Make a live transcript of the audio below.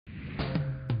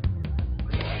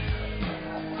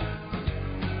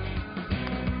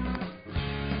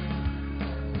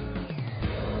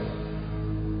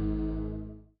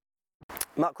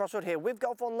Mark Crossfield here with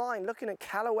Golf Online, looking at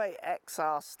Callaway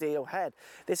XR Steelhead.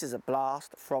 This is a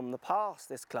blast from the past,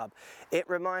 this club. It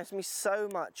reminds me so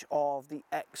much of the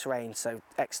X range, so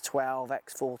X12,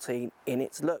 X14 in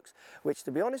its looks, which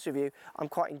to be honest with you, I'm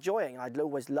quite enjoying. I'd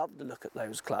always love to look at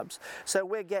those clubs. So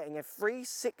we're getting a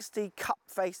 360 cup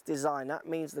face design. That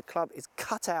means the club is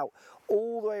cut out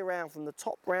all the way around, from the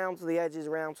top round to the edges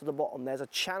around to the bottom. There's a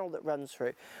channel that runs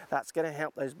through. That's going to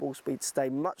help those ball speeds stay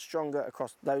much stronger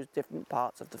across those different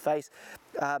parts of the face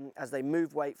as they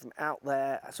move weight from out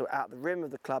there, so out the rim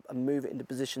of the club, and move it into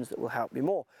positions that will help you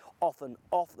more. Often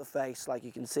off the face, like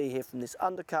you can see here from this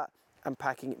undercut, and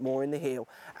packing it more in the heel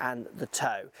and the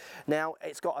toe. Now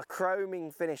it's got a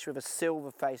chroming finish with a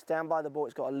silver face. Down by the ball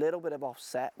it's got a little bit of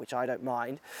offset, which I don't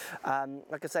mind.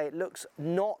 Like I say, it looks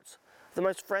not the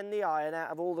most friendly iron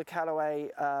out of all the Callaway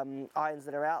irons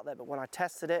that are out there, but when I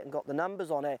tested it and got the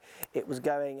numbers on it, it was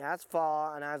going as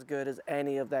far and as good as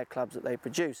any of their clubs that they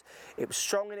produce. It was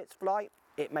strong in its flight.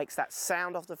 It makes that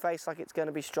sound off the face like it's going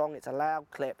to be strong. It's a loud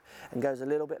clip and goes a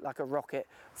little bit like a rocket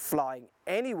flying.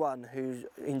 Anyone who's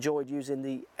enjoyed using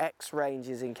the X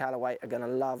ranges in Callaway are going to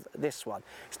love this one.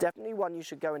 It's definitely one you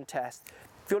should go and test.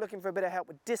 If you're looking for a bit of help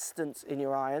with distance in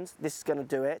your irons, this is going to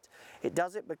do it. It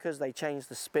does it because they changed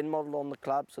the spin model on the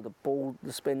club, so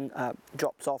the spin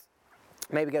drops off.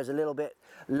 Maybe goes a little bit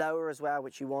lower as well,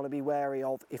 which you want to be wary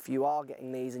of if you are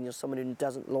getting these and you're someone who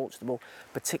doesn't launch the ball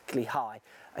particularly high.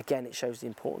 Again, it shows the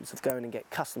importance of going and get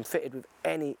custom fitted with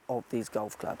any of these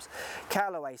golf clubs.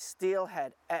 Callaway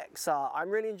Steelhead XR, I'm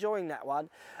really enjoying that one.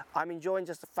 I'm enjoying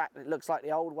just the fact that it looks like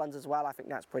the old ones as well. I think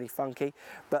that's pretty funky.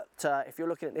 But if you're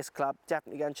looking at this club,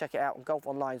 definitely go and check it out on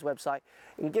GolfOnline's website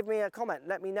and give me a comment.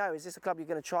 Let me know, is this a club you're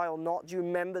going to try or not? Do you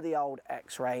remember the old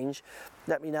X range?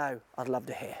 Let me know, I'd love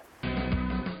to hear.